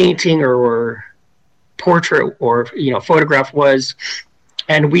painting or portrait or photograph was,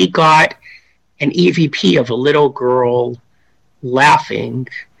 and we got an EVP of a little girl laughing,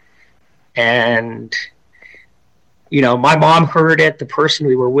 and my mom heard it, the person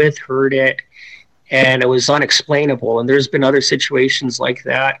we were with heard it, and it was unexplainable. And there's been other situations like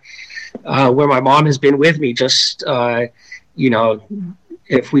that where my mom has been with me, just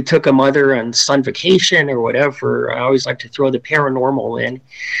if we took a mother and son vacation or whatever, I always like to throw the paranormal in,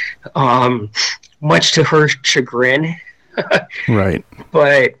 much to her chagrin. Right.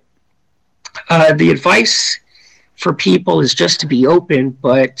 But the advice for people is just to be open,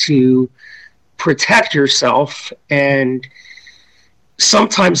 but to protect yourself. And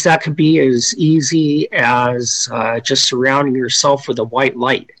sometimes that could be as easy as just surrounding yourself with a white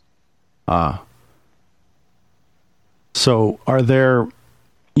light. So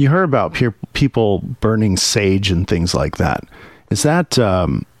you heard about people burning sage and things like that. Is that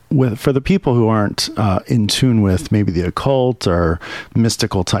for the people who aren't in tune with maybe the occult or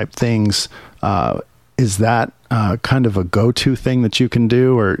mystical type things, is that kind of a go-to thing that you can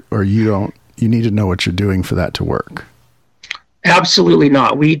do, or you need to know what you're doing for that to work? Absolutely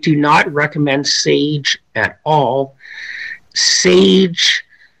not. We do not recommend sage at all. Sage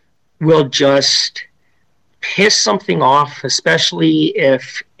will just piss something off, especially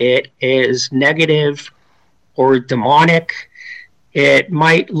if it is negative or demonic. It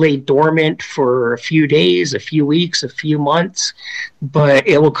might lay dormant for a few days, a few weeks, a few months, but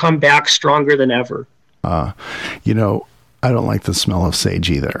it will come back stronger than ever. I don't like the smell of sage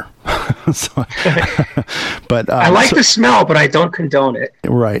either. But I like the smell, but I don't condone it.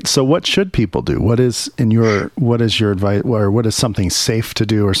 Right. So what should people do? What is your advice, or what is something safe to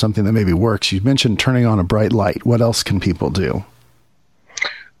do, or something that maybe works? You mentioned turning on a bright light. What else can people do?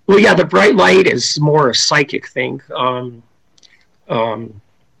 Well, yeah, the bright light is more a psychic thing.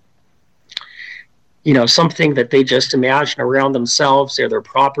 Something that they just imagine around themselves or their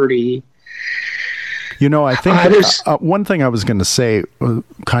property. I think one thing I was going to say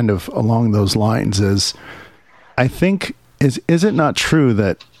kind of along those lines is, I think, is it not true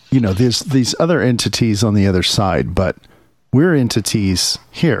that, there's these other entities on the other side, but we're entities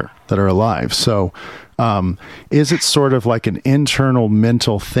here that are alive. So is it sort of like an internal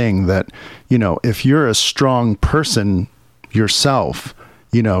mental thing that, if you're a strong person yourself,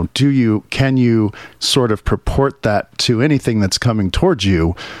 can you sort of purport that to anything that's coming towards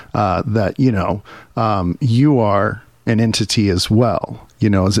you, that, you are an entity as well?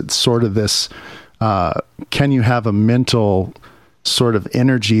 Is it sort of this, can you have a mental sort of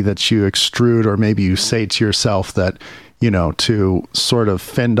energy that you extrude, or maybe you say to yourself that, to sort of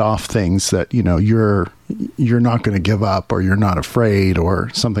fend off things that, you're not going to give up, or you're not afraid, or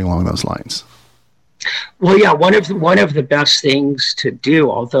something along those lines? Well, yeah, one of the best things to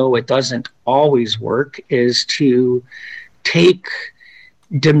do, although it doesn't always work, is to take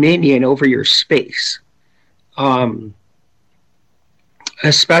dominion over your space,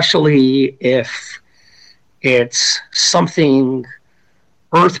 especially if it's something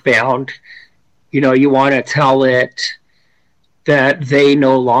earthbound. You want to tell it that they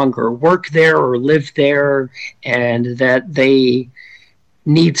no longer work there or live there, and that they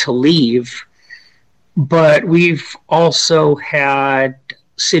need to leave. But we've also had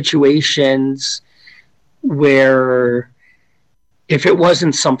situations where if it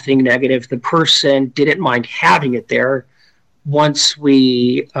wasn't something negative, the person didn't mind having it there, once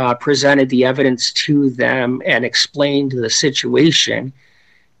we presented the evidence to them and explained the situation,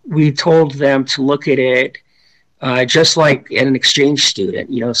 we told them to look at it just like an exchange student,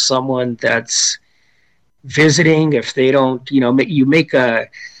 someone that's visiting. If they don't, you make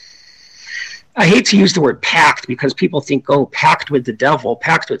I hate to use the word pact because people think, oh, pact with the devil,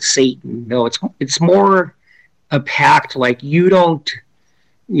 pact with Satan. No, it's more a pact like you don't,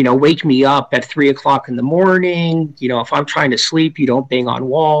 wake me up at 3:00 in the morning. If I'm trying to sleep, you don't bang on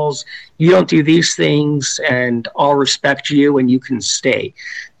walls. You don't do these things, and I'll respect you and you can stay.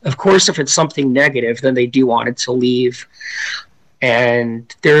 Of course, if it's something negative, then they do want it to leave.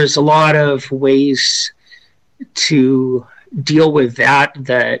 And there's a lot of ways to deal with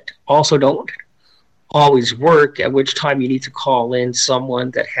that also don't always work, at which time you need to call in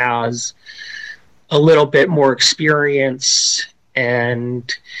someone that has a little bit more experience.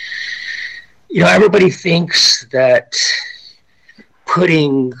 And everybody thinks that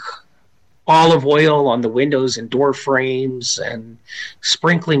putting olive oil on the windows and door frames and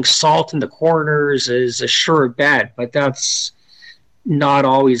sprinkling salt in the corners is a sure bet, but that's not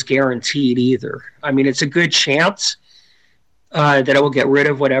always guaranteed either. I mean, it's a good chance that it will get rid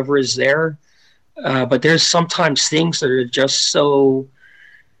of whatever is there, but there's sometimes things that are just so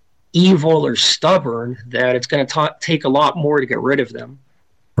evil or stubborn that it's going to take a lot more to get rid of them.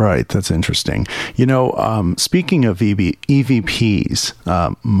 Right. That's interesting. Speaking of EVPs,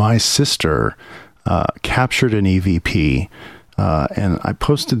 my sister captured an EVP, and I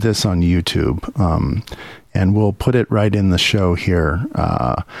posted this on YouTube, and we'll put it right in the show here.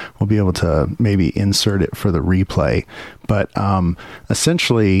 We'll be able to maybe insert it for the replay. But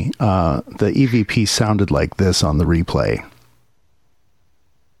essentially, the EVP sounded like this on the replay.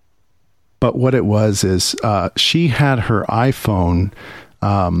 But what it was is she had her iPhone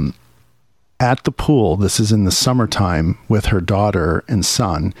at the pool. This is in the summertime with her daughter and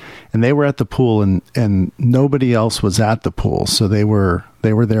son, and they were at the pool, and nobody else was at the pool, so they were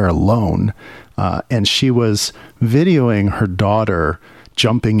there alone. And she was videoing her daughter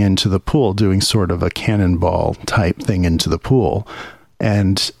jumping into the pool, doing sort of a cannonball type thing into the pool,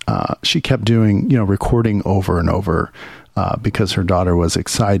 and she kept doing, recording over and over. Because her daughter was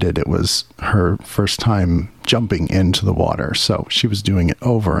excited. It was her first time jumping into the water. So she was doing it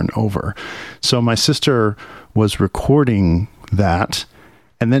over and over. So my sister was recording that,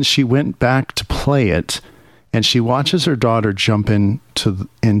 and then she went back to play it, and she watches her daughter jump into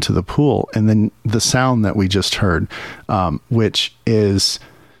the pool. And then the sound that we just heard, which is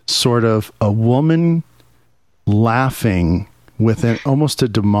sort of a woman laughing with almost a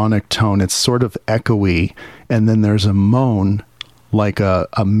demonic tone. It's sort of echoey, and then there's a moan, like a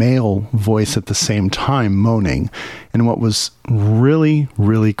male voice at the same time moaning. And what was really,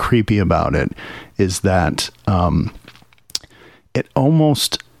 really creepy about it is that it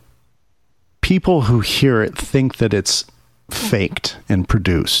almost, people who hear it think that it's faked and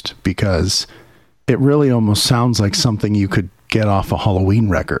produced, because it really almost sounds like something you could get off a Halloween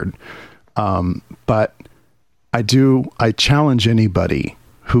record. But I challenge anybody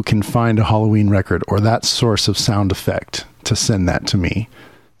who can find a Halloween record or that source of sound effect to send that to me.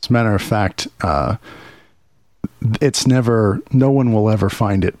 As a matter of fact, no one will ever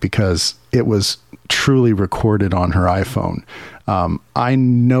find it because it was truly recorded on her iPhone. I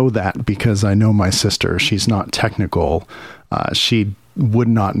know that because I know my sister. She's not technical. She would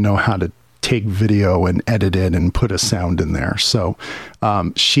not know how to take video and edit it and put a sound in there. So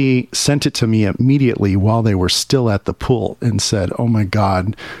she sent it to me immediately while they were still at the pool and said, "Oh my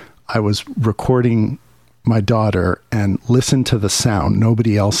God, I was recording my daughter and listen to the sound.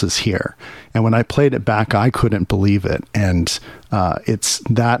 Nobody else is here." And when I played it back, I couldn't believe it. And it's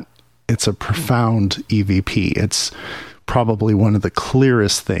a profound EVP. It's probably one of the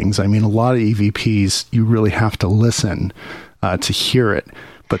clearest things. I mean, a lot of EVPs, you really have to listen to hear it.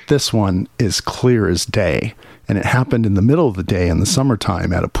 But this one is clear as day, and it happened in the middle of the day in the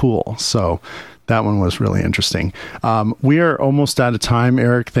summertime at a pool. So that one was really interesting. We are almost out of time.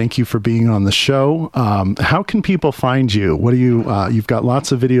 Erik, thank you for being on the show. How can people find you? What do you've got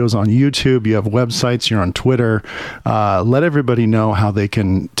lots of videos on YouTube. You have websites. You're on Twitter. Let everybody know how they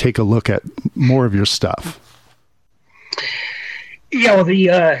can take a look at more of your stuff. Yeah, well,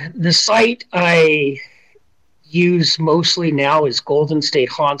 the site I use mostly now is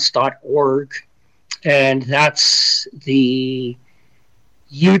goldenstatehaunts.org, and that's the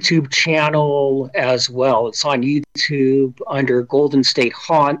YouTube channel as well. It's on YouTube under Golden State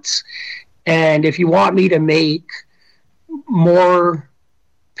Haunts. And if you want me to make more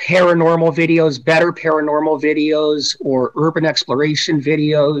paranormal videos, better paranormal videos, or urban exploration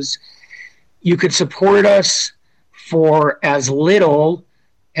videos, you could support us for as little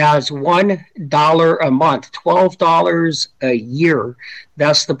as $1 a month, $12 a year.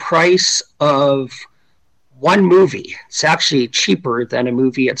 That's the price of one movie. It's actually cheaper than a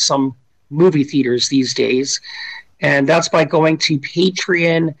movie at some movie theaters these days. And that's by going to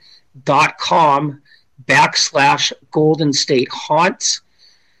patreon.com/Golden State Haunts.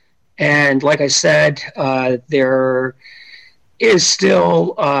 And like I said, there is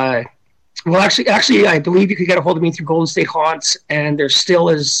still, actually, I believe you could get a hold of me through Golden State Haunts, and there still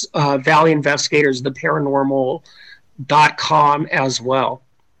is Valley Investigators, the Paranormal.com as well.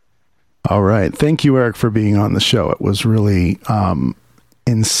 All right. Thank you, Erik, for being on the show. It was really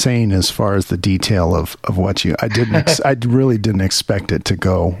insane as far as the detail of what you, I really didn't expect it to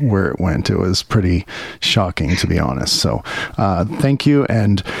go where it went. It was pretty shocking, to be honest. So thank you.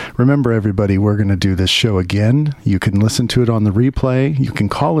 And remember, everybody, we're going to do this show again. You can listen to it on the replay. You can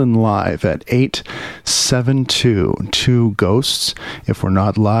call in live at 872-2-GHOSTS. If we're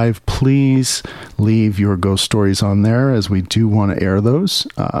not live, please leave your ghost stories on there, as we do want to air those.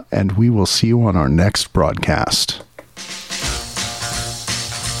 And we will see you on our next broadcast.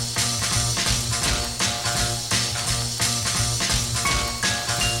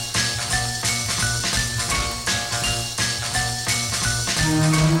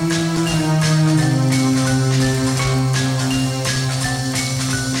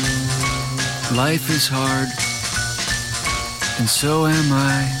 Life is hard, and so am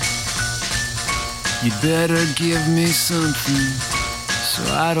I. You'd better give me something so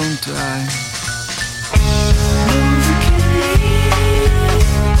I don't die.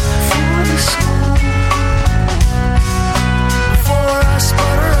 For the soul, before I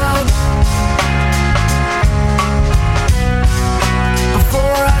sputter out,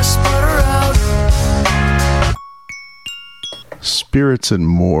 before I sputter out. Spirits and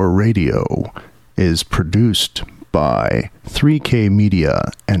More Radio is produced by 3K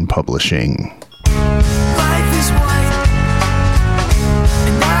Media and Publishing. Life is white,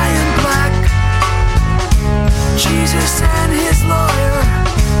 and I am black. Jesus and his lawyer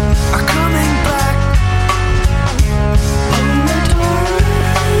are coming back.